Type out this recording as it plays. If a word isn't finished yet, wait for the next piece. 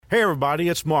Hey everybody,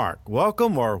 it's Mark.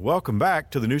 Welcome back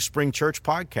to the New Spring Church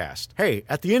Podcast. Hey,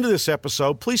 at the end of this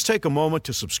episode, please take a moment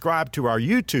to subscribe to our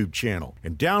YouTube channel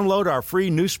and download our free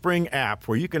New Spring app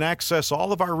where you can access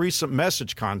all of our recent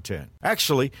message content.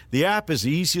 Actually, the app is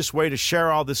the easiest way to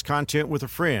share all this content with a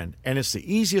friend, and it's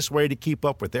the easiest way to keep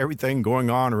up with everything going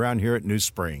on around here at New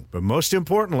Spring. But most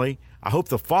importantly, I hope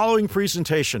the following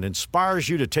presentation inspires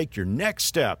you to take your next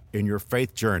step in your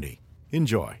faith journey.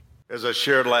 Enjoy. As I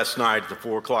shared last night at the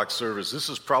 4 o'clock service, this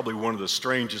is probably one of the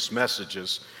strangest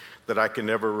messages that I can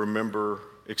ever remember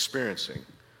experiencing.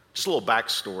 Just a little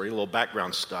backstory, a little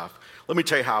background stuff. Let me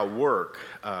tell you how I work.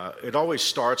 It always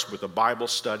starts with a Bible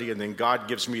study, and then God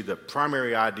gives me the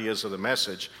primary ideas of the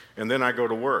message, and then I go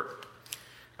to work.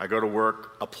 I go to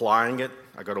work applying it,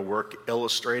 I go to work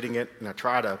illustrating it, and I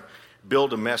try to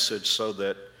build a message so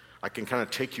that I can kind of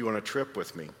take you on a trip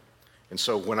with me. And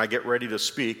so when I get ready to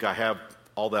speak, I have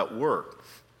all that work.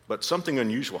 But something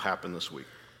unusual happened this week.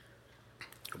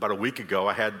 About a week ago,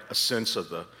 I had a sense of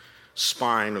the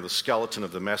spine or the skeleton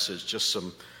of the message, just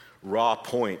some raw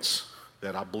points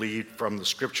that I believed from the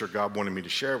scripture God wanted me to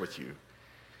share with you.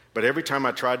 But every time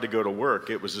I tried to go to work,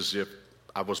 it was as if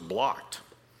I was blocked.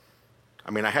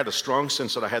 I mean, I had a strong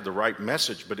sense that I had the right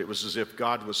message, but it was as if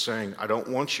God was saying, I don't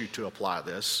want you to apply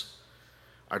this.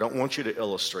 I don't want you to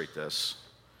illustrate this.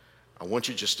 I want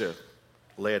you just to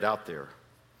lay it out there.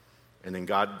 And then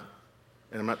God,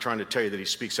 and I'm not trying to tell you that he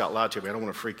speaks out loud to me. I don't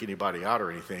want to freak anybody out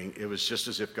or anything. It was just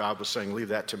as if God was saying, leave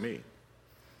that to me.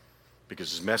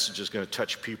 Because his message is going to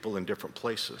touch people in different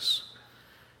places.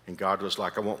 And God was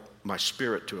like, I want my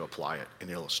spirit to apply it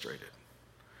and illustrate it.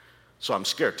 So I'm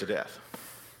scared to death.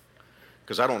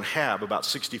 Because I don't have about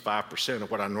 65%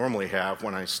 of what I normally have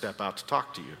when I step out to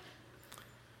talk to you.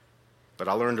 But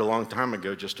I learned a long time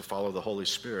ago just to follow the Holy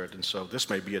Spirit. And so this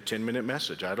may be a 10-minute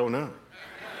message. I don't know.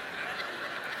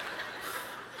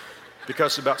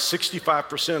 Because about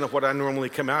 65% of what I normally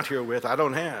come out here with, I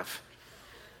don't have.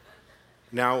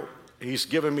 Now, he's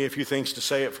given me a few things to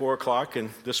say at 4 o'clock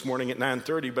and this morning at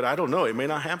 9:30, but I don't know. It may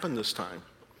not happen this time.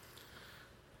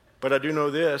 But I do know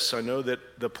this. I know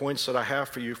that the points that I have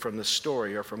for you from this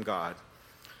story are from God.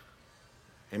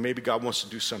 And maybe God wants to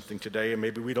do something today, and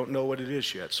maybe we don't know what it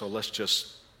is yet. So let's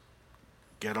just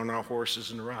get on our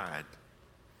horses and ride.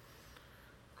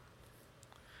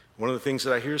 One of the things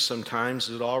that I hear sometimes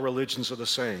is that all religions are the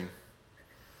same.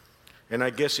 And I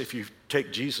guess if you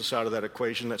take Jesus out of that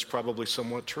equation, that's probably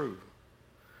somewhat true.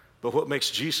 But what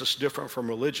makes Jesus different from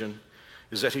religion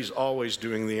is that he's always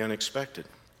doing the unexpected.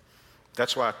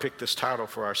 That's why I picked this title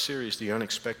for our series, The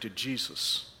Unexpected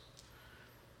Jesus.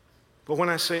 But when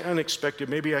I say unexpected,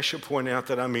 maybe I should point out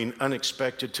that I mean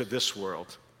unexpected to this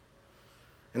world.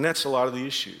 And that's a lot of the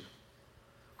issue.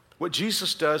 What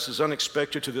Jesus does is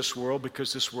unexpected to this world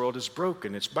because this world is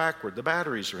broken. It's backward. The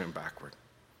batteries are in backward.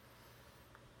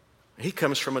 He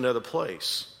comes from another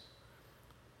place.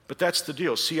 But that's the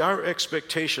deal. See, our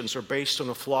expectations are based on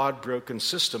a flawed, broken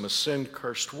system, a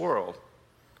sin-cursed world.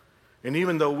 And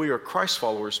even though we are Christ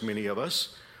followers, many of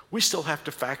us, we still have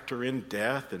to factor in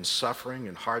death and suffering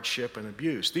and hardship and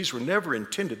abuse. These were never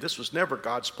intended. This was never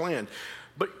God's plan.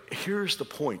 But here's the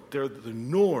point. They're the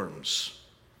norms.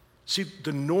 See,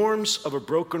 the norms of a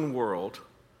broken world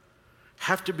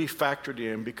have to be factored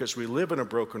in because we live in a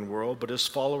broken world, but as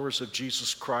followers of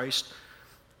Jesus Christ,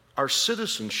 our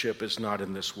citizenship is not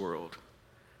in this world.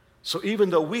 So even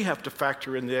though we have to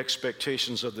factor in the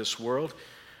expectations of this world,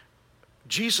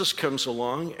 Jesus comes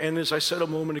along, and as I said a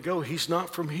moment ago, he's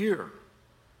not from here.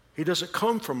 He doesn't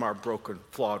come from our broken,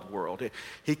 flawed world.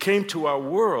 He came to our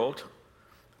world,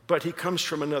 but he comes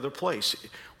from another place.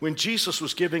 When Jesus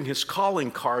was giving his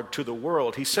calling card to the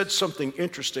world, he said something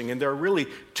interesting, and there are really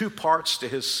two parts to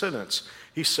his sentence.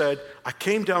 He said, I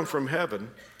came down from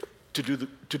heaven to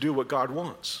do what God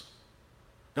wants.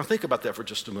 Now think about that for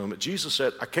just a moment. Jesus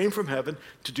said, I came from heaven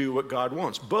to do what God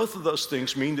wants. Both of those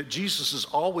things mean that Jesus is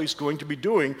always going to be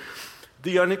doing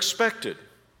the unexpected.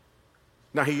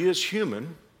 Now he is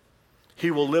human.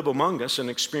 He will live among us and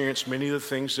experience many of the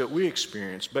things that we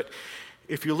experience. But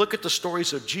if you look at the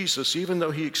stories of Jesus, even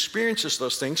though he experiences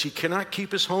those things, he cannot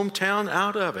keep his hometown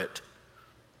out of it.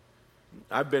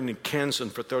 I've been in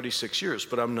Kansas for 36 years,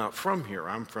 but I'm not from here.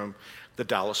 I'm from the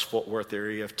Dallas-Fort Worth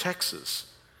area of Texas.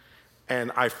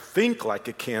 And I think like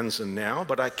a Kansan now,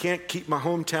 but I can't keep my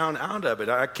hometown out of it.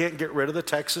 I can't get rid of the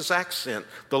Texas accent.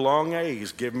 The long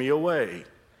A's give me away.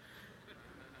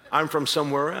 I'm from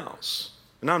somewhere else.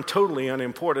 And I'm totally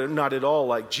unimportant, not at all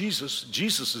like Jesus.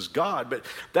 Jesus is God, but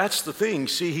that's the thing.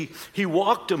 See, he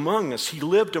walked among us, he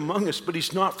lived among us, but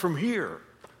he's not from here.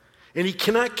 And he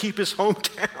cannot keep his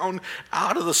hometown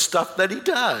out of the stuff that he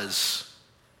does.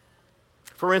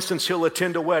 For instance, he'll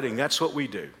attend a wedding. That's what we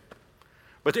do.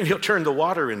 But then he'll turn the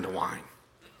water into wine.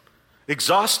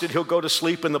 Exhausted, he'll go to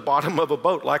sleep in the bottom of a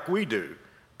boat like we do.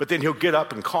 But then he'll get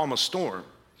up and calm a storm.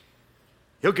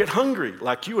 He'll get hungry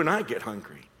like you and I get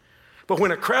hungry. But when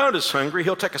a crowd is hungry,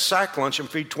 he'll take a sack lunch and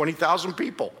feed 20,000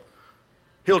 people.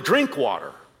 He'll drink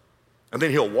water, and then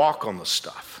he'll walk on the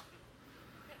stuff.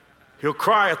 He'll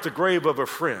cry at the grave of a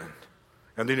friend,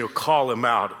 and then he'll call him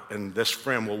out, and this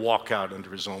friend will walk out under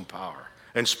his own power.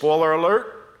 And spoiler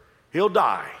alert, he'll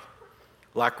die,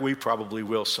 like we probably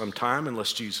will sometime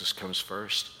unless Jesus comes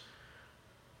first.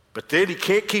 But then he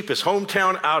can't keep his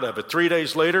hometown out of it. 3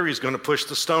 days later, he's going to push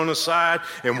the stone aside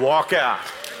and walk out.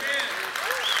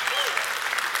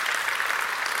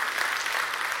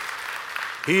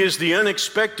 He is the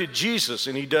unexpected Jesus,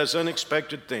 and he does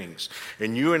unexpected things.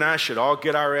 And you and I should all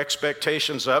get our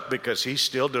expectations up because he's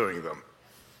still doing them.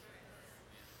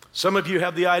 Some of you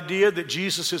have the idea that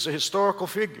Jesus is a historical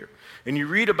figure, and you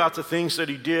read about the things that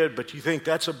he did, but you think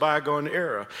that's a bygone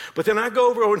era. But then I go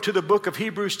over into the book of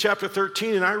Hebrews chapter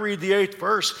 13, and I read the 8th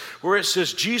verse where it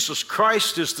says, Jesus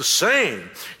Christ is the same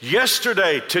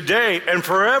yesterday, today, and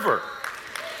forever.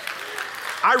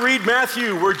 I read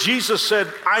Matthew where Jesus said,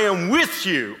 I am with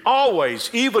you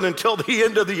always, even until the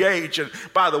end of the age. And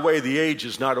by the way, the age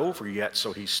is not over yet,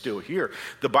 so he's still here.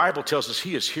 The Bible tells us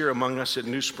he is here among us at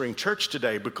New Spring Church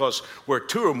today because where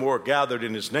two or more gathered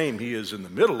in his name, he is in the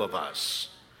middle of us.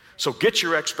 So get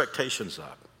your expectations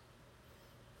up.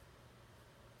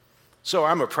 So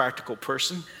I'm a practical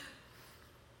person.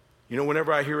 You know,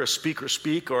 whenever I hear a speaker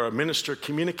speak or a minister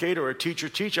communicate or a teacher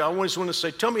teach, I always want to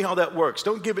say, tell me how that works.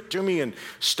 Don't give it to me in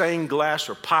stained glass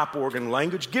or pipe organ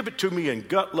language. Give it to me in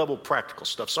gut level practical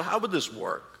stuff. So how would this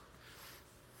work?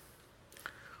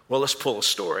 Well, let's pull a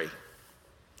story.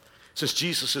 Since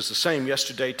Jesus is the same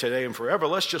yesterday, today, and forever,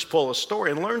 let's just pull a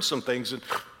story and learn some things. And,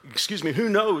 who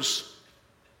knows,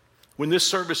 when this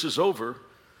service is over,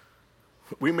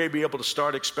 we may be able to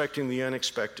start expecting the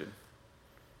unexpected.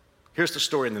 Here's the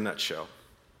story in the nutshell.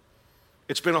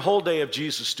 It's been a whole day of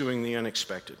Jesus doing the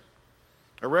unexpected.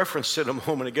 I referenced it a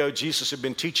moment ago. Jesus had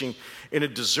been teaching in a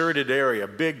deserted area,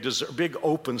 big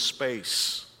open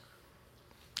space.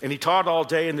 And he taught all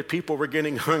day, and the people were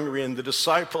getting hungry, and the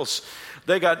disciples,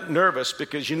 they got nervous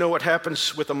because you know what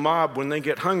happens with a mob when they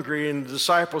get hungry, and the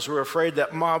disciples were afraid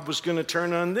that mob was going to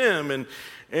turn on them.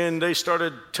 And they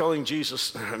started telling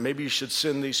Jesus, maybe you should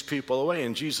send these people away.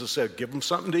 And Jesus said, give them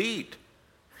something to eat.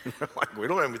 Like, we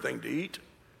don't have anything to eat.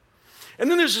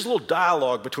 And then there's this little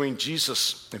dialogue between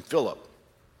Jesus and Philip.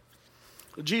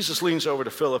 Jesus leans over to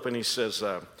Philip and he says,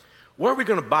 where are we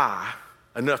going to buy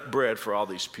enough bread for all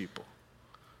these people?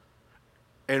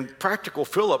 And practical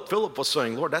Philip was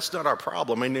saying, Lord, that's not our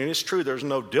problem. And it's true, there's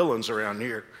no Dillons around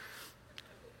here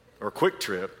or Quick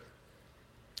Trip.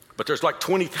 But there's like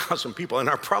 20,000 people. And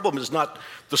our problem is not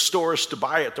the stores to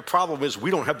buy it. The problem is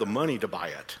we don't have the money to buy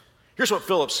it. Here's what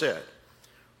Philip said.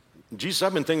 Jesus,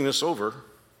 I've been thinking this over,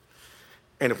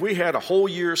 and if we had a whole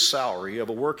year's salary of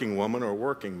a working woman or a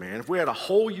working man, if we had a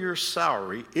whole year's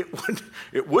salary,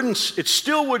 it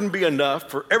still wouldn't be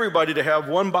enough for everybody to have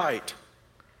one bite.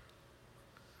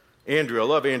 Andrew, I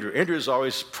love Andrew. Andrew is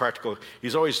always practical.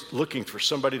 He's always looking for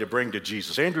somebody to bring to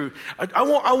Jesus. Andrew, I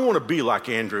want to be like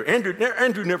Andrew.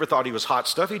 Andrew never thought he was hot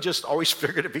stuff. He just always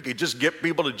figured if he could just get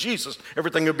people to Jesus,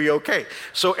 everything would be okay.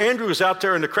 So Andrew is out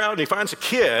there in the crowd, and he finds a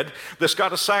kid that's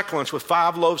got a sack lunch with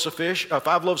 5 loaves of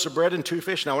bread and 2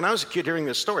 fish. Now, when I was a kid hearing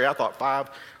this story, I thought 5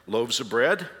 loaves of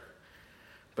bread.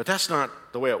 But that's not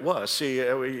the way it was. See,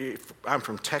 I'm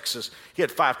from Texas. He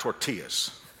had 5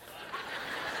 tortillas.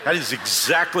 That is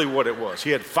exactly what it was. He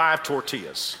had 5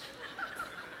 tortillas.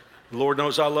 Lord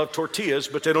knows I love tortillas,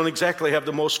 but they don't exactly have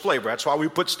the most flavor. That's why we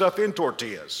put stuff in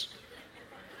tortillas.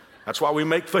 That's why we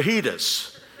make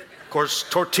fajitas. Of course,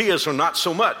 tortillas are not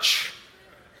so much.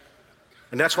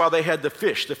 And that's why they had the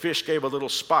fish. The fish gave a little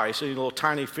spice, a little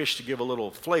tiny fish to give a little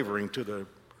flavoring to the...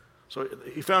 So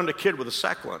he found a kid with a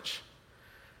sack lunch.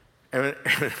 And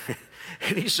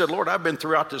he said, Lord, I've been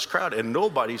throughout this crowd and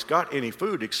nobody's got any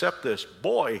food except this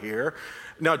boy here.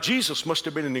 Now, Jesus must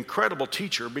have been an incredible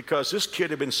teacher because this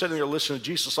kid had been sitting there listening to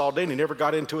Jesus all day and he never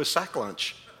got into his sack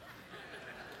lunch.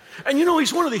 And you know,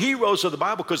 he's one of the heroes of the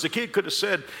Bible because the kid could have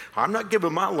said, I'm not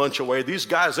giving my lunch away. These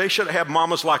guys, they should have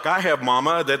mamas like I have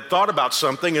mama that thought about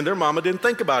something and their mama didn't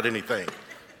think about anything.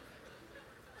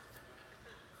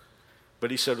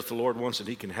 But he said, if the Lord wants it,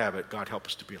 he can have it. God help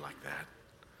us to be like that.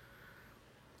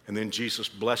 And then Jesus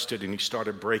blessed it and he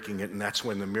started breaking it, and that's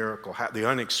when the miracle, the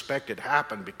unexpected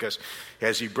happened, because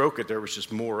as he broke it, there was just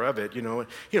more of it.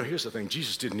 Here's the thing.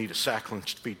 Jesus didn't need a sack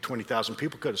lunch to feed 20,000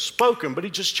 people. Could have spoken, but he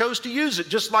just chose to use it.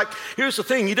 Just like, here's the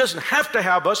thing. He doesn't have to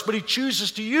have us, but he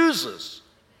chooses to use us.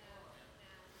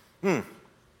 And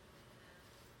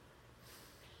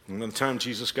by the time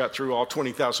Jesus got through, all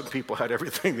 20,000 people had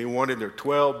everything they wanted. There were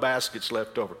 12 baskets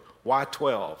left over. Why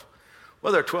 12?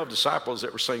 Well, there are 12 disciples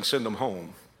that were saying, send them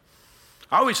home.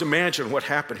 I always imagine what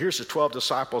happened. Here's the 12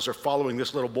 disciples are following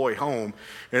this little boy home,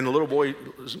 and the little boy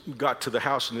got to the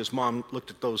house, and his mom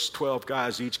looked at those 12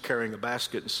 guys, each carrying a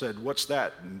basket, and said, what's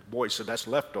that? And the boy said, that's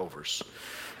leftovers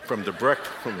from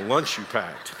the lunch you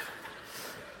packed.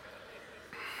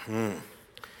 That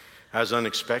was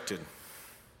unexpected.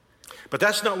 But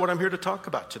that's not what I'm here to talk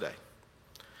about today,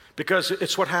 because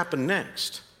it's what happened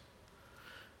next.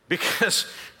 Because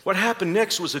what happened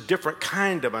next was a different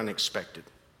kind of unexpected.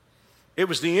 It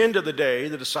was the end of the day.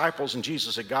 The disciples and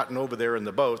Jesus had gotten over there in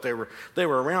the boat. They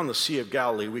were around the Sea of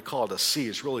Galilee. We call it a sea.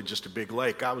 It's really just a big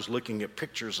lake. I was looking at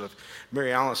pictures of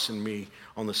Mary Alice and me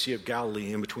on the Sea of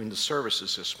Galilee in between the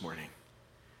services this morning.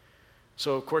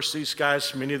 So, of course, these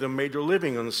guys, many of them made their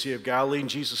living on the Sea of Galilee. And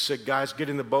Jesus said, guys, get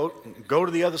in the boat and go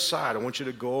to the other side. I want you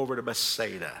to go over to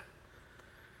Bethsaida.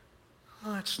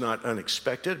 Well, that's not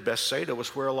unexpected. Bethsaida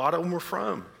was where a lot of them were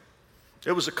from.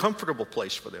 It was a comfortable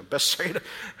place for them. Bethsaida,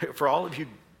 for all of you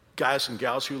guys and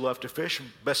gals who love to fish,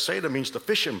 Bethsaida means the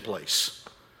fishing place.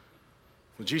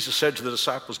 When Jesus said to the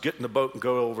disciples, get in the boat and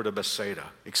go over to Bethsaida,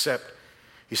 except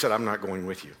he said, I'm not going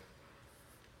with you.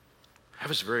 That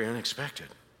was very unexpected.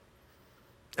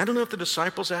 I don't know if the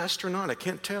disciples asked or not. I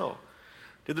can't tell.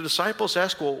 Did the disciples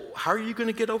ask, well, how are you going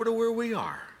to get over to where we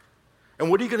are? And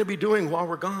what are you going to be doing while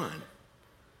we're gone?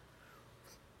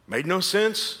 Made no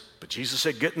sense. But Jesus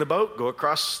said, get in the boat, go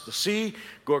across the sea,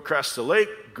 go across the lake,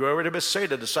 go over to Bethsaida.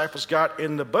 The disciples got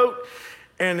in the boat.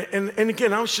 And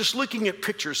again, I was just looking at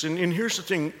pictures. And here's the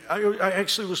thing. I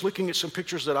actually was looking at some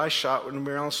pictures that I shot when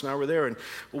Mary Alice and I were there. And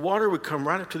the water would come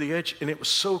right up to the edge, and it was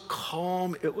so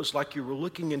calm, it was like you were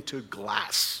looking into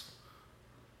glass.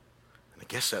 And I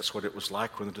guess that's what it was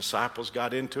like when the disciples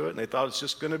got into it. And they thought it's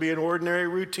just going to be an ordinary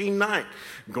routine night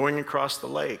going across the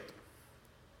lake.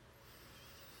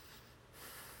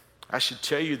 I should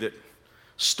tell you that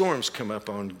storms come up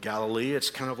on Galilee. It's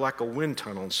kind of like a wind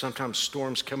tunnel, and sometimes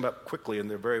storms come up quickly,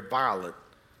 and they're very violent.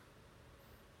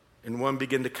 And one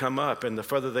began to come up, and the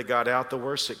further they got out, the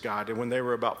worse it got. And when they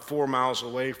were about 4 miles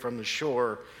away from the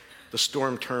shore, the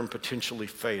storm turned potentially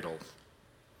fatal.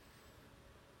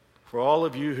 For all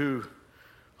of you who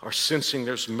are sensing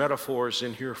there's metaphors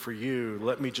in here for you,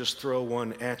 let me just throw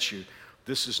one at you.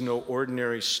 This is no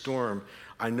ordinary storm.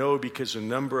 I know because a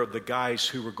number of the guys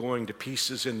who were going to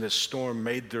pieces in this storm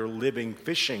made their living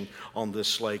fishing on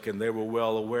this lake, and they were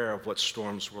well aware of what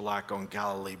storms were like on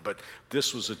Galilee. But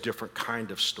this was a different kind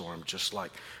of storm, just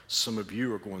like some of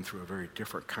you are going through a very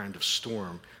different kind of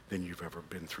storm than you've ever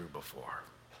been through before.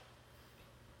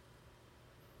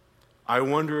 I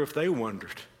wonder if they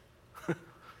wondered.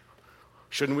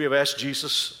 Shouldn't we have asked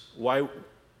Jesus why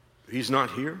he's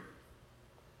not here?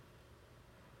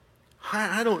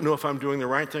 I don't know if I'm doing the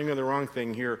right thing or the wrong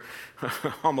thing here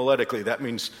homiletically. That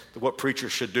means what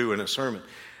preachers should do in a sermon.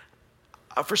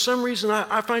 For some reason,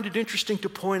 I find it interesting to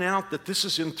point out that this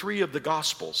is in 3 of the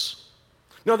Gospels.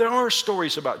 Now, there are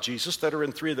stories about Jesus that are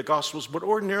in 3 of the Gospels, but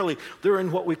ordinarily they're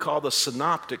in what we call the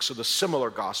synoptics or the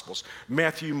similar Gospels,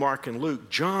 Matthew, Mark, and Luke.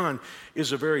 John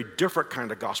is a very different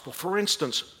kind of gospel. For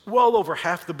instance, well over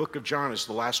half the book of John is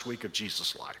the last week of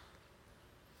Jesus' life.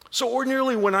 So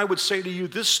ordinarily, when I would say to you,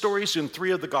 this story's in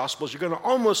 3 of the Gospels, you're going to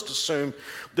almost assume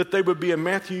that they would be in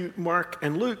Matthew, Mark,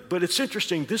 and Luke. But it's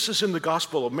interesting, this is in the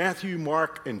Gospel of Matthew,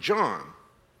 Mark, and John.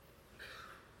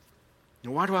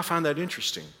 Now, why do I find that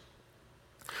interesting?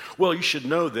 Well, you should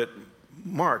know that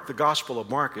Mark, the Gospel of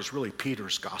Mark, is really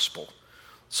Peter's gospel.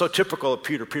 So typical of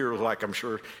Peter. Peter was like, I'm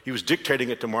sure, he was dictating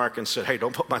it to Mark and said, hey,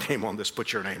 don't put my name on this,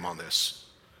 put your name on this.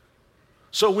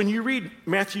 So when you read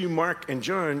Matthew, Mark, and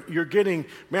John, you're getting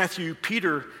Matthew,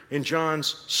 Peter, and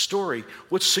John's story.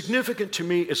 What's significant to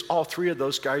me is all 3 of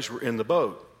those guys were in the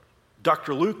boat.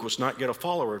 Dr. Luke was not yet a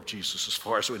follower of Jesus as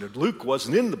far as we know. Luke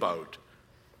wasn't in the boat.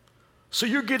 So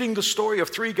you're getting the story of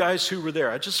 3 guys who were there.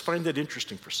 I just find that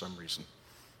interesting for some reason.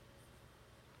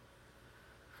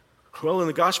 Well, in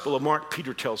the Gospel of Mark,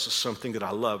 Peter tells us something that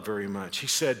I love very much. He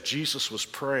said Jesus was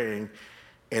praying,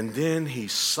 and then he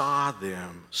saw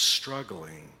them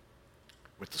struggling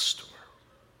with the storm.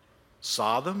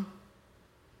 Saw them?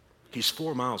 He's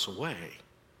 4 miles away.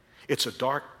 It's a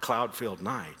dark, cloud-filled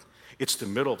night. It's the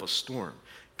middle of a storm.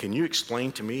 Can you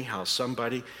explain to me how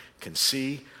somebody can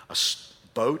see a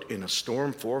boat in a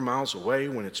storm 4 miles away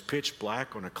when it's pitch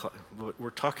black on a cloud. We're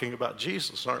talking about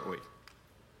Jesus, aren't we?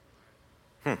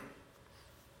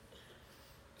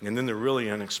 And then the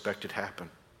really unexpected happened.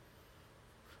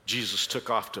 Jesus took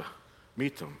off to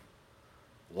meet them,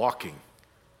 walking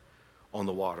on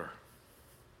the water.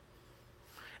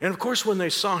 And of course, when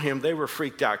they saw him, they were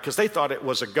freaked out because they thought it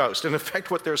was a ghost. And in fact,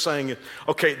 what they're saying is,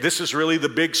 okay, this is really the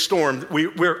big storm.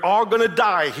 We're all going to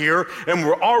die here, and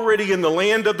we're already in the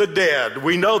land of the dead.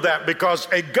 We know that because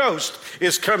a ghost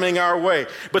is coming our way.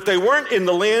 But they weren't in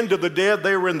the land of the dead.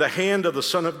 They were in the hand of the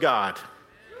Son of God.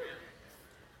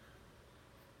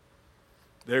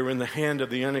 They were in the hand of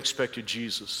the unexpected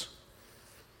Jesus.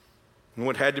 And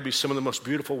what had to be some of the most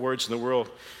beautiful words in the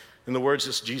world, and the words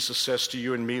that Jesus says to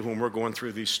you and me when we're going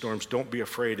through these storms, don't be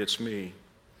afraid, it's me.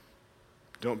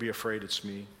 Don't be afraid, it's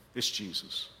me. It's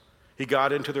Jesus. He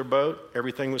got into their boat.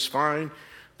 Everything was fine.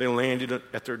 They landed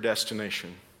at their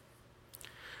destination.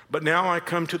 But now I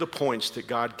come to the points that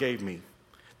God gave me.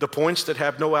 The points that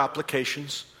have no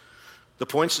applications. The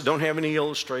points that don't have any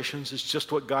illustrations. It's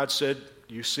just what God said.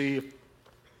 You see,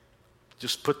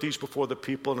 just put these before the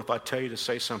people, and if I tell you to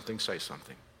say something, say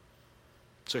something.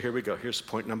 So here we go. Here's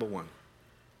point number 1.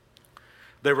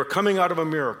 They were coming out of a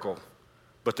miracle,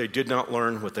 but they did not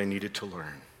learn what they needed to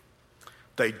learn.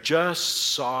 They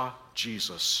just saw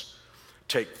Jesus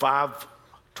take 5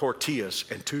 tortillas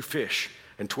and 2 fish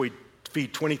and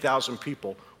feed 20,000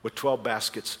 people with 12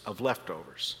 baskets of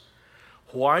leftovers.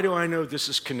 Why do I know this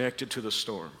is connected to the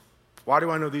storm? Why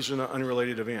do I know these are not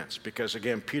unrelated events? Because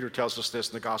again, Peter tells us this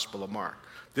in the Gospel of Mark.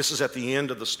 This is at the end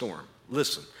of the storm.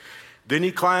 Listen. Then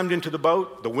he climbed into the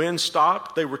boat. The wind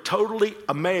stopped. They were totally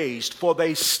amazed, for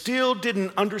they still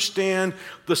didn't understand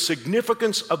the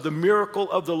significance of the miracle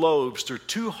of the loaves. Their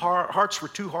hearts were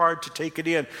too hard to take it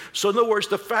in. So in other words,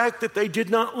 the fact that they did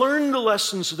not learn the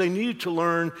lessons they needed to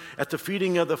learn at the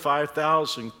feeding of the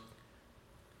 5,000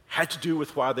 had to do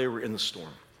with why they were in the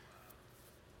storm.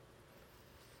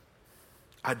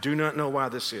 I do not know why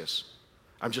this is.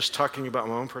 I'm just talking about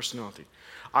my own personality.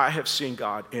 I have seen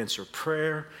God answer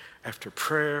prayer after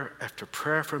prayer after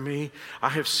prayer for me. I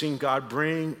have seen God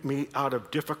bring me out of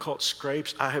difficult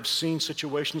scrapes. I have seen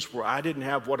situations where I didn't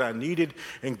have what I needed,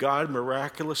 and God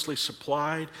miraculously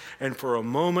supplied. And for a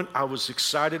moment, I was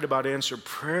excited about answered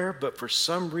prayer, but for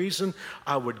some reason,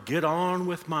 I would get on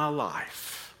with my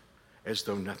life as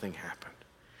though nothing happened.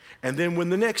 And then when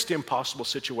the next impossible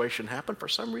situation happened, for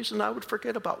some reason, I would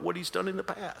forget about what he's done in the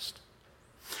past.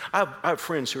 I have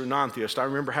friends who are non-theists. I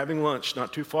remember having lunch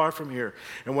not too far from here,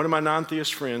 and one of my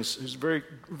non-theist friends, who's a very,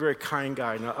 very kind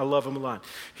guy, and I love him a lot,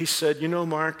 he said, you know,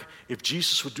 Mark, if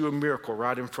Jesus would do a miracle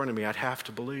right in front of me, I'd have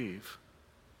to believe.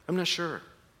 I'm not sure.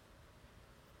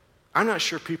 I'm not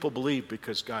sure people believe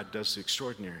because God does the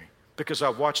extraordinary, because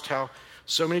I've watched how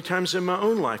so many times in my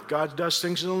own life, God does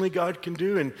things that only God can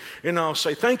do, and I'll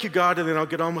say, thank you, God, and then I'll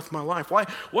get on with my life.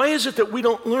 Why is it that we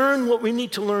don't learn what we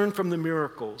need to learn from the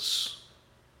miracles?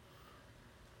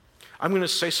 I'm going to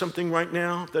say something right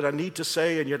now that I need to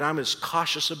say, and yet I'm as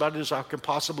cautious about it as I can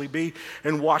possibly be.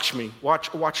 And watch me.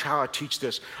 Watch how I teach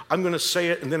this. I'm going to say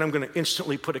it, and then I'm going to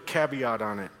instantly put a caveat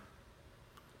on it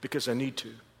because I need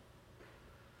to.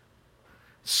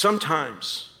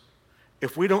 Sometimes,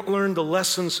 if we don't learn the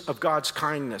lessons of God's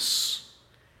kindness,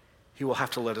 He will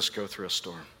have to let us go through a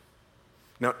storm.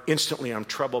 Now, instantly, I'm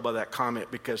troubled by that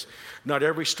comment because not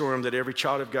every storm that every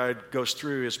child of God goes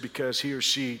through is because he or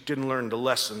she didn't learn the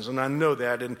lessons. And I know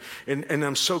that, and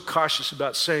I'm so cautious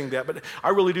about saying that. But I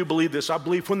really do believe this. I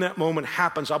believe when that moment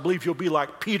happens, I believe you'll be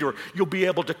like Peter. You'll be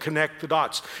able to connect the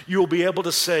dots. You'll be able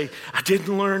to say, I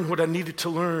didn't learn what I needed to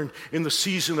learn in the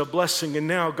season of blessing, and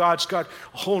now God's got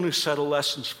a whole new set of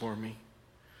lessons for me.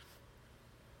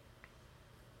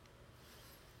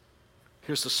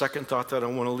 Here's the second thought that I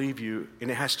want to leave you, and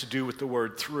it has to do with the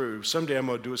word through. Someday I'm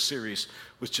going to do a series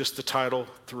with just the title,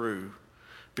 Through.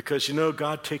 Because,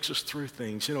 God takes us through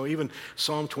things. Even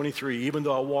Psalm 23, even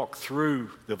though I walk through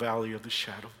the valley of the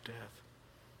shadow of death.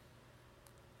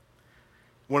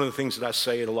 One of the things that I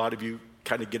say, and a lot of you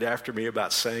kind of get after me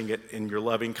about saying it in your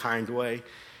loving, kind way,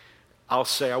 I'll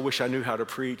say, I wish I knew how to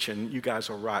preach, and you guys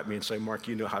will write me and say, Mark,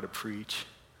 you know how to preach.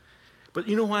 But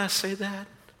you know why I say that?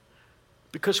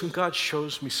 Because when God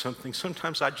shows me something,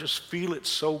 sometimes I just feel it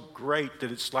so great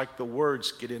that it's like the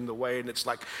words get in the way, and it's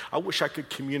like, I wish I could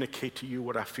communicate to you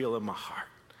what I feel in my heart.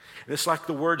 And it's like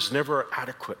the words never are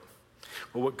adequate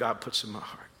for what God puts in my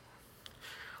heart.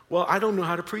 Well, I don't know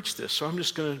how to preach this, so I'm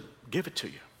just going to give it to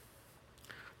you.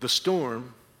 The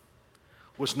storm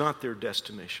was not their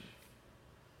destination.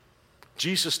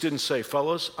 Jesus didn't say,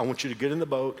 fellas, I want you to get in the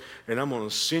boat and I'm going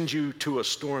to send you to a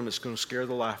storm that's going to scare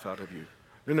the life out of you.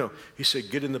 No. He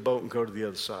said, get in the boat and go to the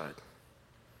other side.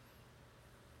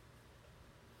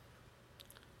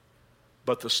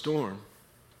 But the storm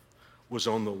was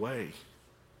on the way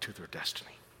to their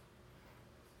destiny.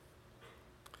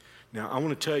 Now, I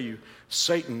want to tell you,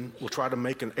 Satan will try to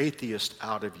make an atheist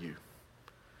out of you.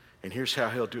 And here's how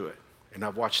he'll do it. And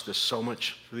I've watched this so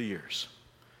much through the years.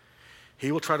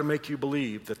 He will try to make you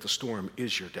believe that the storm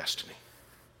is your destiny.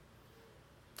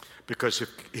 Because if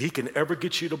he can ever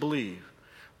get you to believe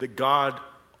that God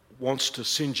wants to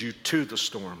send you to the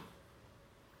storm,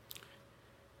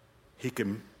 he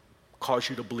can cause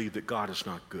you to believe that God is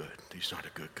not good. He's not a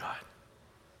good God.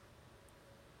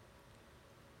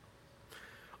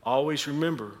 Always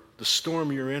remember, the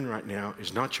storm you're in right now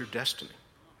is not your destiny.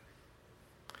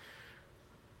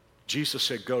 Jesus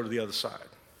said, go to the other side.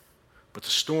 But the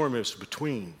storm is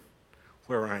between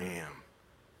where I am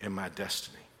and my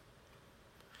destiny.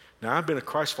 Now, I've been a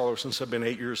Christ follower since I've been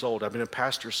 8 years old. I've been a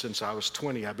pastor since I was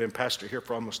 20. I've been pastor here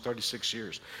for almost 36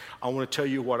 years. I want to tell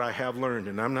you what I have learned,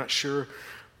 and I'm not sure.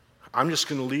 I'm just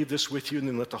going to leave this with you and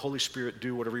then let the Holy Spirit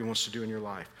do whatever he wants to do in your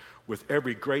life. With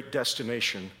every great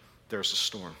destination, there's a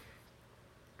storm.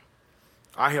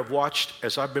 I have watched,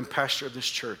 as I've been pastor of this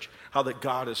church, how that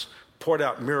God has poured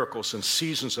out miracles and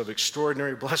seasons of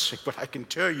extraordinary blessing. But I can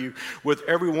tell you, with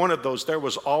every one of those, there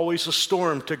was always a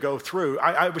storm to go through.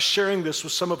 I was sharing this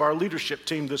with some of our leadership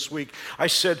team this week. I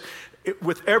said,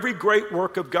 with every great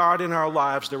work of God in our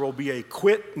lives, there will be a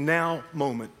quit now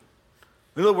moment.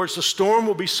 In other words, the storm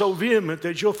will be so vehement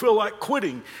that you'll feel like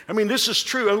quitting. I mean, this is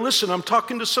true. And listen, I'm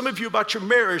talking to some of you about your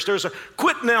marriage. There's a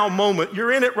quit now moment.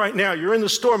 You're in it right now. You're in the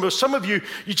storm. But some of you,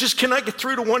 you just cannot get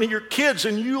through to one of your kids,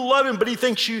 and you love him, but he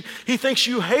thinks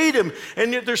you hate him.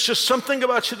 And yet there's just something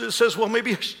about you that says, well,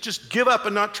 maybe I should just give up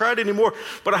and not try it anymore.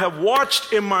 But I have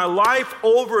watched in my life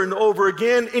over and over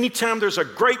again, anytime there's a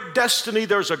great destiny,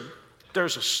 there's a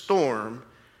storm.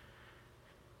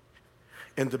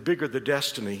 And the bigger the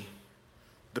destiny,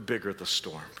 the bigger the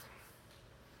storm.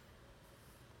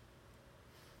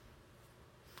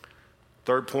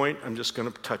 Third point, I'm just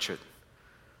going to touch it.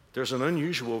 There's an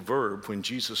unusual verb when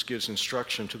Jesus gives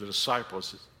instruction to the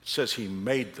disciples. It says he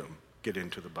made them get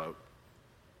into the boat.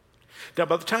 Now,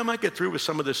 by the time I get through with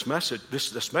some of this message,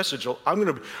 I'm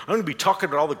going to be talking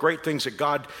about all the great things that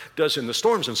God does in the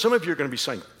storms. And some of you are going to be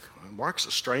saying, Mark's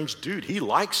a strange dude. He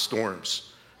likes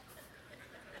storms.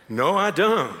 No, I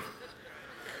don't.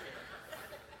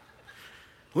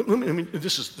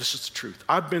 This is the truth.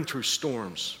 I've been through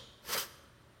storms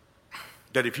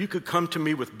that if you could come to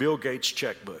me with Bill Gates'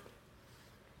 checkbook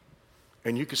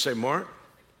and you could say, Mark,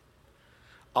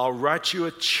 I'll write you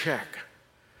a check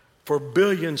for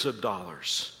billions of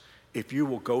dollars if you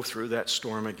will go through that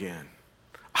storm again,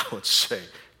 I would say,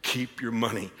 keep your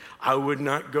money. I would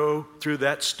not go through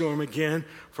that storm again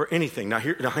for anything. Now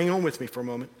hang on with me for a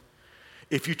moment.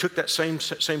 If you took that same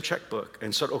checkbook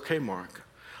and said, okay, Mark,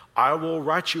 I will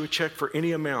write you a check for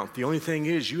any amount. The only thing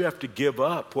is you have to give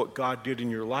up what God did in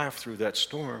your life through that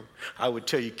storm. I would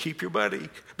tell you, keep your money.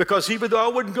 Because even though I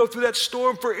wouldn't go through that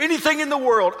storm for anything in the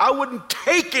world, I wouldn't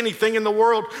take anything in the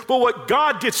world but what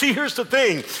God did. See, here's the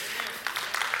thing.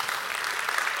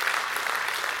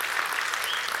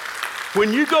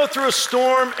 When you go through a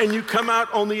storm and you come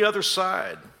out on the other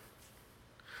side,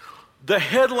 the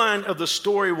headline of the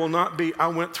story will not be, I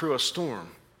went through a storm.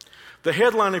 The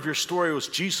headline of your story was,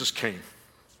 Jesus came.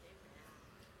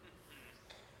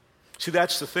 See,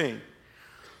 that's the thing.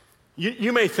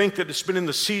 You may think that it's been in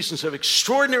the seasons of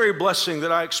extraordinary blessing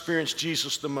that I experienced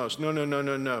Jesus the most.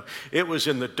 No. It was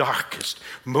in the darkest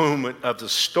moment of the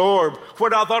storm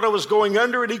when I thought I was going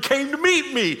under and he came to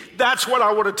meet me. That's what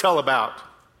I want to tell about.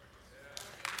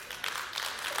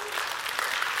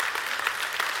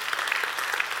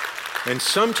 And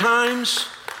sometimes,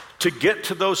 to get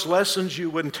to those lessons you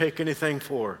wouldn't take anything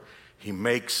for, he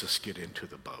makes us get into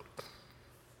the boat.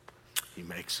 He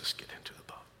makes us get into the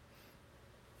boat.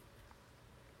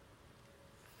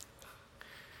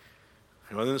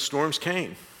 And when the storms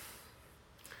came,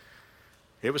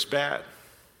 it was bad.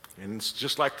 And it's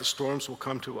just like the storms will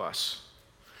come to us.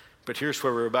 But here's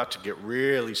where we're about to get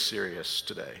really serious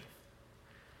today.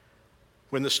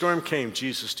 When the storm came,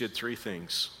 Jesus did three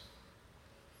things.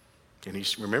 And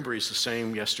remember, he's the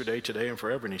same yesterday, today, and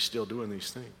forever, and he's still doing these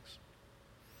things.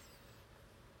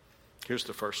 Here's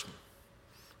the first one.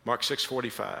 Mark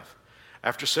 6:45.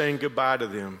 After saying goodbye to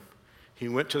them, he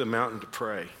went to the mountain to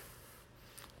pray.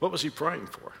 What was he praying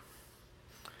for?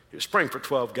 He was praying for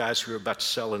 12 guys who were about to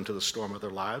sail into the storm of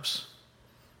their lives.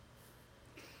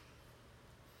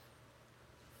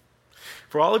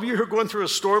 For all of you who are going through a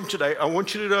storm today, I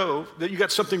want you to know that you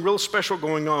got something real special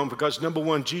going on because, number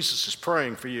one, Jesus is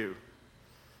praying for you.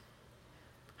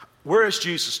 Where is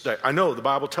Jesus today? I know, the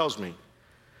Bible tells me.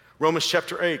 Romans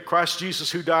chapter 8, Christ Jesus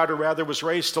who died, or rather was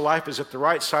raised to life, is at the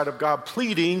right side of God,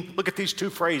 pleading, look at these two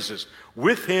phrases,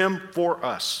 with him for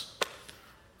us.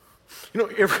 You know,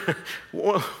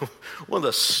 one of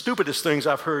the stupidest things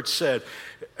I've heard said,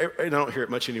 and I don't hear it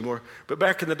much anymore, but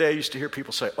back in the day I used to hear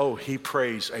people say, oh, he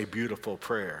prays a beautiful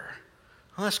prayer.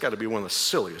 Well, that's got to be one of the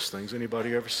silliest things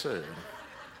anybody ever said.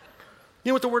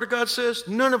 You know what the Word of God says?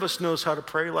 None of us knows how to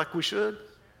pray like we should.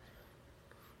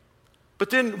 But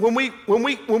then when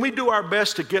we do our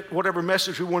best to get whatever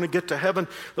message we want to get to heaven,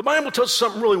 the Bible tells us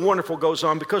something really wonderful goes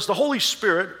on because the Holy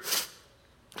Spirit,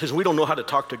 because we don't know how to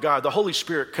talk to God, the Holy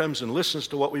Spirit comes and listens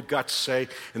to what we've got to say,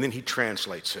 and then he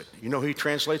translates it. You know who he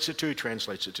translates it to? He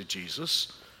translates it to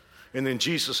Jesus. And then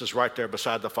Jesus is right there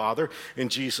beside the Father,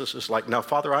 and Jesus is like, now,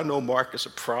 Father, I know Mark is a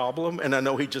problem, and I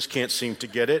know he just can't seem to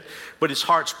get it, but his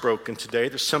heart's broken today.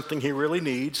 There's something he really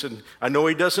needs, and I know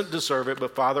he doesn't deserve it,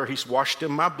 but Father, he's washed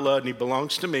in my blood, and he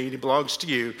belongs to me, and he belongs to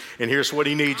you, and here's what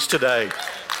he needs today.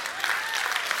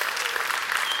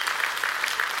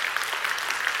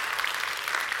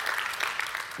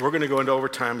 We're going to go into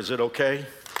overtime. Is it okay?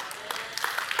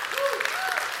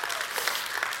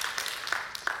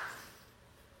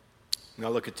 Now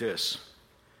look at this.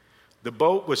 The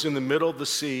boat was in the middle of the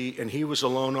sea, and he was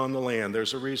alone on the land.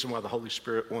 There's a reason why the Holy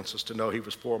Spirit wants us to know he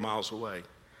was 4 miles away,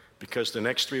 because the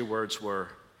next 3 words were,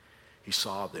 he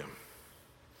saw them.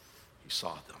 He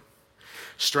saw them.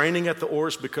 Straining at the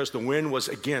oars because the wind was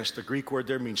against. The Greek word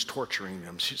there means torturing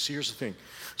them. See, here's the thing.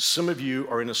 Some of you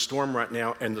are in a storm right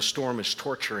now, and the storm is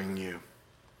torturing you.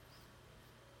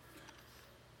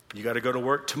 You got to go to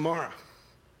work tomorrow,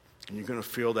 and you're going to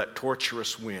feel that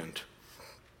torturous wind.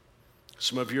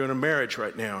 Some of you are in a marriage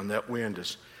right now, and that wind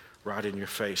is right in your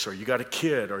face. Or you got a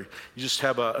kid, or you just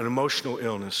have an emotional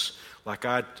illness like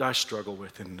I struggle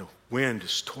with, and the wind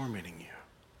is tormenting you.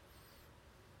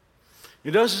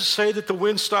 It doesn't say that the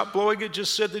wind stopped blowing. It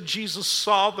just said that Jesus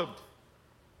saw them.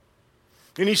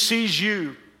 And he sees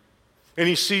you. And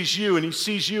he sees you. And he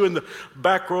sees you in the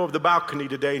back row of the balcony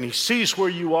today. And he sees where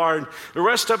you are. And the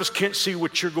rest of us can't see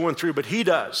what you're going through, but he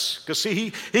does. Because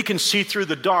see, he can see through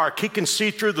the dark. He can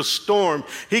see through the storm.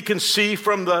 He can see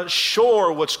from the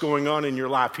shore what's going on in your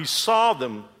life. He saw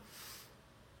them.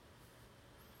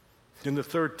 And the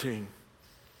third thing,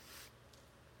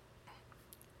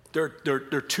 there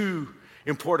are 2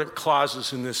 important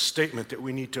clauses in this statement that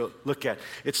we need to look at.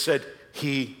 It said,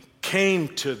 he came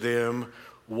to them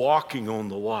walking on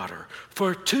the water.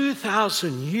 For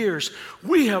 2,000 years,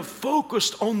 we have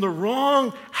focused on the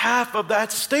wrong half of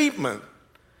that statement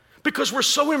because we're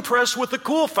so impressed with the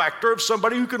cool factor of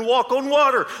somebody who can walk on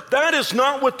water. That is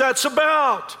not what that's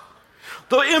about.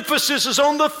 The emphasis is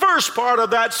on the first part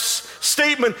of that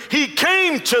statement. He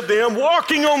came to them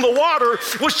walking on the water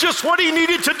was just what he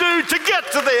needed to do to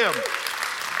get to them.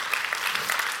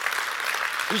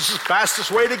 This is the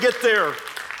fastest way to get there.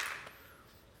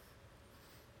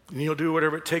 And he'll do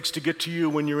whatever it takes to get to you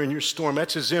when you're in your storm.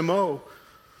 That's his M.O.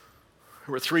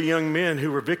 There were 3 young men who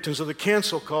were victims of the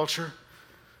cancel culture.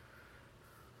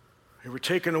 They were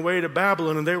taken away to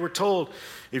Babylon, and they were told,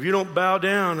 if you don't bow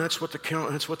down, that's what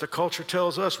the culture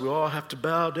tells us. We all have to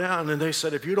bow down. And they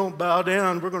said, if you don't bow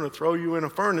down, we're going to throw you in a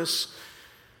furnace.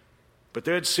 But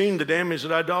they had seen the damage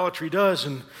that idolatry does,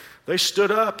 and they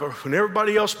stood up. Or when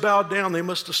everybody else bowed down, they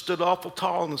must have stood awful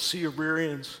tall in the sea of rear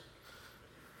ends.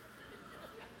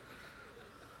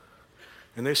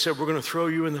 And they said, we're going to throw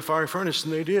you in the fiery furnace,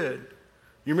 and they did.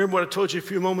 You remember what I told you a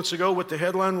few moments ago, what the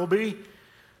headline will be?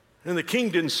 And the king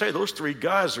didn't say, those 3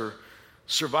 guys are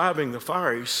surviving the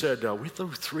fire. He said, we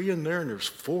threw 3 in there, and there's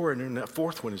 4 in there, and that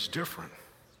 4th one is different.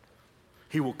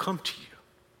 He will come to you.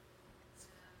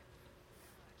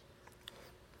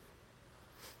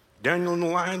 Daniel in the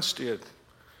lions did.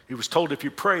 He was told, if you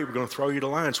pray, we're going to throw you to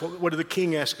lions. What did the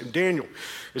king ask him? Daniel,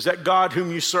 is that God whom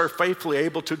you serve faithfully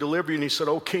able to deliver you? And he said,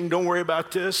 oh, king, don't worry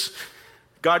about this.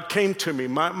 God came to me.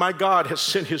 My God has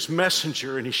sent his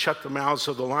messenger, and he shut the mouths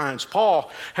of the lions.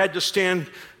 Paul had to stand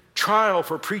trial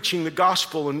for preaching the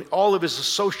gospel, and all of his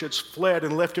associates fled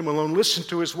and left him alone. Listen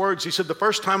to his words. He said, the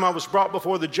first time I was brought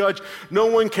before the judge, no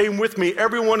one came with me.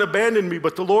 Everyone abandoned me,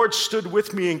 but the Lord stood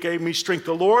with me and gave me strength.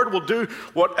 The Lord will do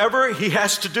whatever he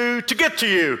has to do to get to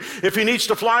you. If he needs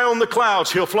to fly on the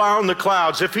clouds, he'll fly on the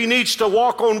clouds. If he needs to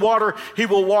walk on water, he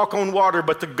will walk on water.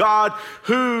 But the God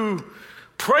who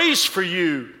prays for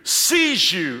you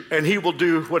sees you, and he will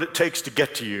do what it takes to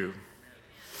get to you.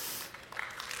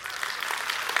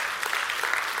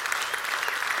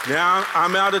 Now,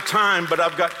 I'm out of time, but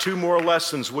I've got 2 more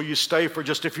lessons. Will you stay for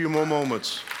just a few more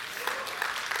moments?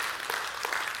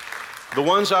 The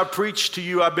ones I preached to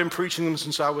you, I've been preaching them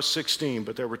since I was 16,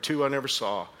 but there were 2 I never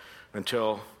saw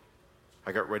until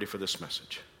I got ready for this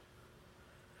message.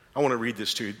 I want to read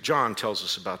this to you. John tells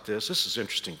us about this. This is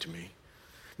interesting to me.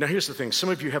 Now, here's the thing. Some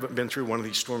of you haven't been through one of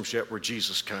these storms yet where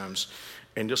Jesus comes,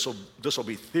 and this will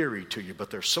be theory to you, but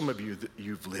there's some of you that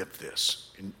you've lived this,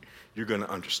 and you're going to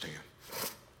understand.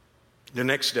 The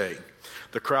next day,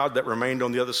 the crowd that remained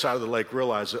on the other side of the lake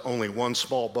realized that only one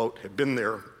small boat had been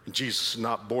there, and Jesus had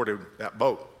not boarded that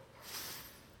boat.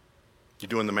 You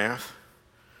doing the math?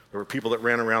 There were people that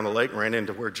ran around the lake and ran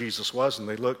into where Jesus was, and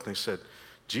they looked and they said,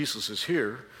 Jesus is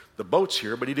here, the boat's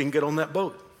here, but he didn't get on that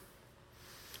boat.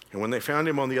 And when they found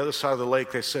him on the other side of the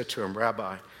lake, they said to him,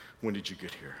 Rabbi, when did you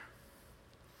get here?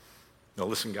 Now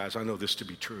listen, guys, I know this to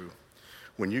be true.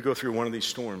 When you go through one of these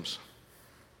storms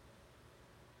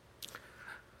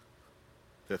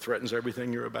that threatens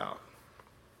everything you're about,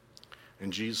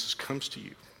 and Jesus comes to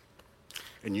you,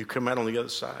 and you come out on the other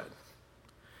side,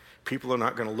 people are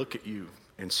not going to look at you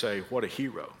and say, what a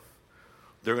hero.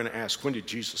 They're going to ask, when did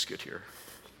Jesus get here?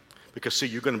 Because, see,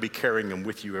 you're going to be carrying him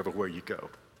with you everywhere you go.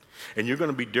 And you're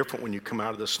going to be different when you come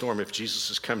out of the storm if Jesus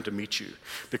has come to meet you,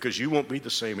 because you won't be the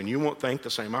same and you won't think the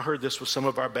same. I heard this with some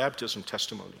of our baptism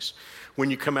testimonies. When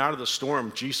you come out of the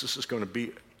storm, people are going to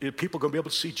be able to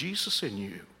see Jesus in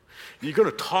you. You're going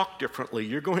to talk differently.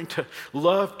 You're going to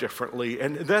love differently.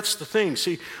 And that's the thing.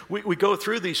 See, we go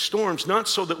through these storms not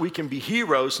so that we can be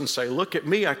heroes and say, look at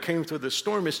me, I came through this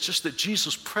storm. It's just that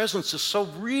Jesus' presence is so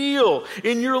real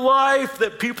in your life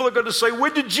that people are going to say,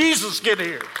 when did Jesus get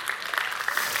here?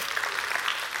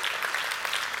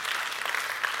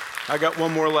 I got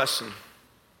one more lesson.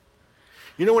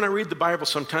 You know, when I read the Bible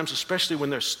sometimes, especially when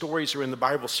their stories are in the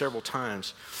Bible several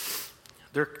times,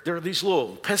 there are these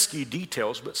little pesky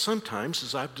details, but sometimes,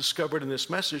 as I've discovered in this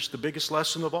message, the biggest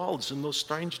lesson of all is in those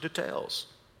strange details.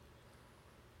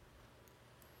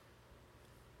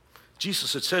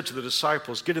 Jesus had said to the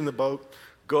disciples, get in the boat,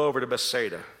 go over to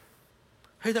Bethsaida.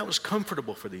 Hey, that was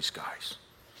comfortable for these guys.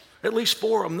 At least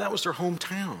 4 of them, that was their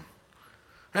hometown.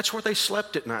 That's where they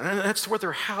slept at night. And that's where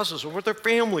their houses were, where their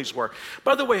families were.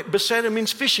 By the way, Bethsaida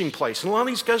means fishing place. And a lot of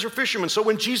these guys are fishermen. So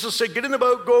when Jesus said, get in the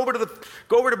boat, go over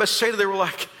to Bethsaida, they were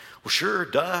like, well, sure,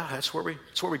 duh, that's where we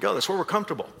go. That's where we're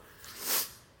comfortable.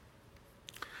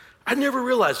 I never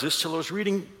realized this till I was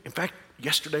reading, in fact,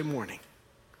 yesterday morning.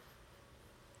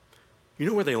 You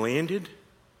know where they landed?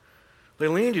 They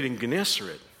landed in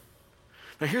Gennesaret.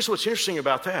 Now here's what's interesting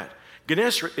about that.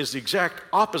 Gennesaret is the exact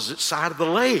opposite side of the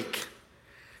lake.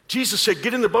 Jesus said,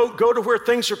 get in the boat, go to where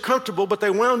things are comfortable, but they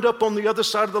wound up on the other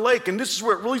side of the lake. And this is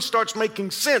where it really starts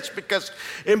making sense, because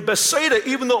in Bethsaida,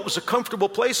 even though it was a comfortable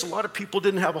place, a lot of people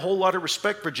didn't have a whole lot of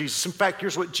respect for Jesus. In fact,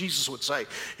 here's what Jesus would say.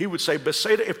 He would say,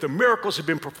 Bethsaida, if the miracles had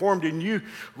been performed in you,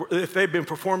 if they'd been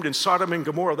performed in Sodom and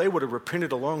Gomorrah, they would have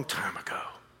repented a long time ago.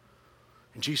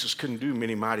 And Jesus couldn't do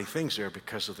many mighty things there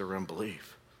because of their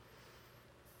unbelief.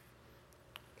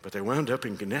 But they wound up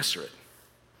in Gennesaret.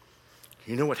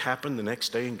 You know what happened the next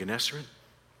day in Gennesaret?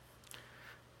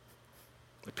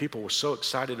 The people were so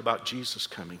excited about Jesus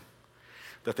coming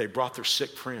that they brought their sick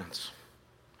friends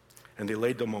and they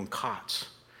laid them on cots.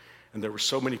 And there were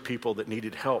so many people that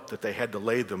needed help that they had to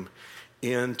lay them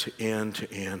end to end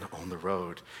to end on the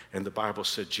road. And the Bible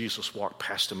said Jesus walked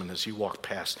past them, and as he walked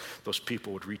past, those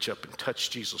people would reach up and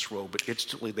touch Jesus' robe, but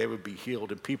instantly they would be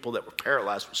healed, and people that were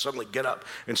paralyzed would suddenly get up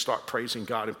and start praising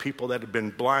God, and people that had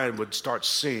been blind would start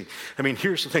seeing. I mean,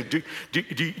 here's the thing. Do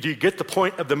you get the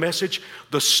point of the message?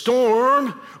 The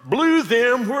storm blew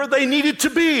them where they needed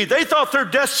to be. They thought their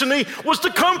destiny was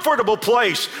the comfortable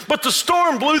place, but the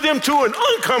storm blew them to an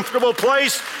uncomfortable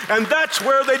place, and that's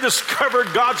where they discovered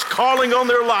God's calling on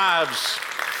their lives.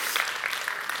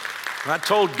 I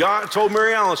told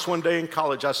Mary Alice one day in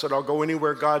college, I said, I'll go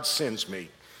anywhere God sends me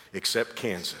except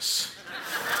Kansas.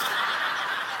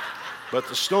 But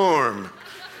the storm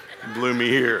blew me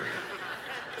here.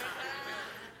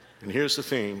 And here's the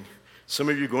thing. Some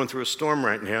of you are going through a storm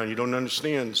right now and you don't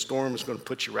understand. The storm is going to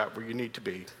put you right where you need to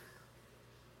be.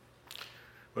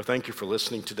 Well, thank you for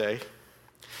listening today.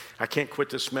 I can't quit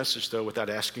this message, though, without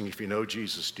asking if you know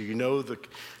Jesus. Do you know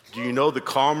the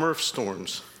calmer of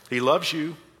storms? He loves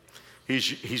you.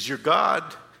 He's your God.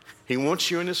 He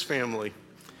wants you in his family.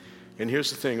 And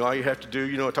here's the thing. All you have to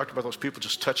do, I talked about those people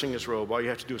just touching his robe. All you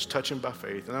have to do is touch him by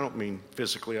faith. And I don't mean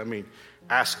physically. I mean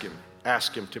ask him.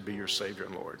 Ask him to be your Savior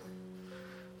and Lord.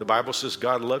 The Bible says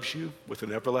God loves you with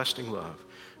an everlasting love.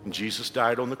 And Jesus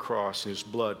died on the cross, and his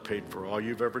blood paid for all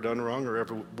you've ever done wrong or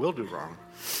ever will do wrong.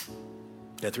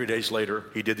 And 3 days later,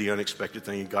 he did the unexpected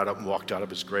thing. He got up and walked out of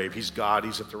his grave. He's God.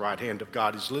 He's at the right hand of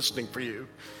God. He's listening for you.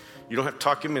 You don't have to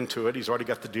talk him into it. He's already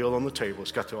got the deal on the table.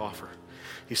 He's got the offer.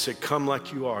 He said, come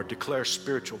like you are. Declare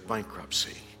spiritual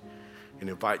bankruptcy and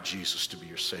invite Jesus to be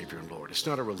your Savior and Lord. It's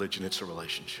not a religion. It's a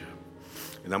relationship.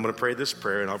 And I'm going to pray this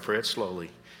prayer, and I'll pray it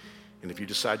slowly. And if you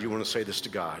decide you want to say this to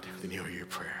God, then he'll hear your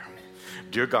prayer.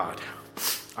 Dear God,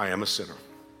 I am a sinner,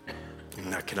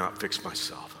 and I cannot fix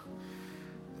myself.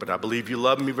 But I believe you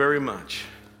love me very much.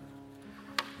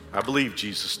 I believe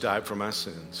Jesus died for my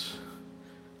sins.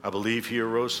 I believe he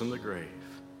arose from the grave.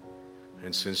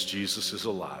 And since Jesus is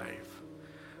alive,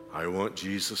 I want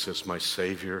Jesus as my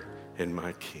Savior and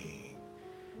my King.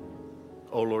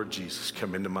 Oh, Lord Jesus,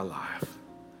 come into my life.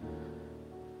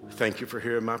 Thank you for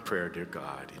hearing my prayer, dear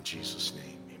God. In Jesus'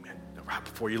 name, amen. Now, right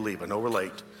before you leave, I know we're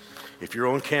late. If you're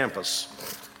on campus,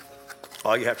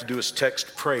 all you have to do is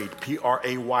text PRAYED,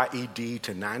 P-R-A-Y-E-D,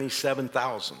 to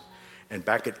 97,000. And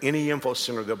back at any info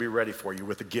center, they'll be ready for you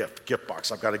with a gift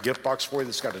box. I've got a gift box for you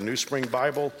that's got a New Spring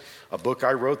Bible, a book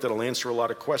I wrote that'll answer a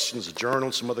lot of questions, a journal,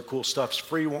 some other cool stuff. It's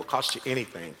free, won't cost you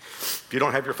anything. If you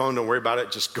don't have your phone, don't worry about it.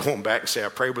 Just go on back and say, I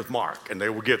prayed with Mark, and they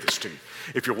will give this to you.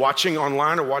 If you're watching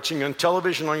online or watching on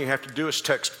television, all you have to do is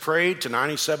text PRAYED to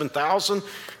 97,000,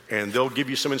 and they'll give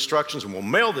you some instructions, and we'll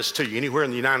mail this to you anywhere in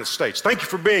the United States. Thank you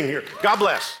for being here. God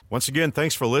bless. Once again,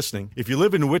 thanks for listening. If you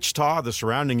live in Wichita, the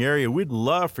surrounding area, we'd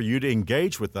love for you to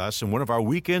engage with us in one of our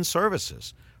weekend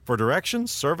services. For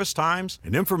directions, service times,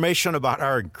 and information about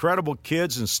our incredible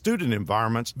kids and student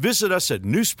environments, visit us at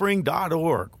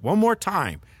newspring.org. One more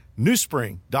time,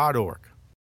 newspring.org.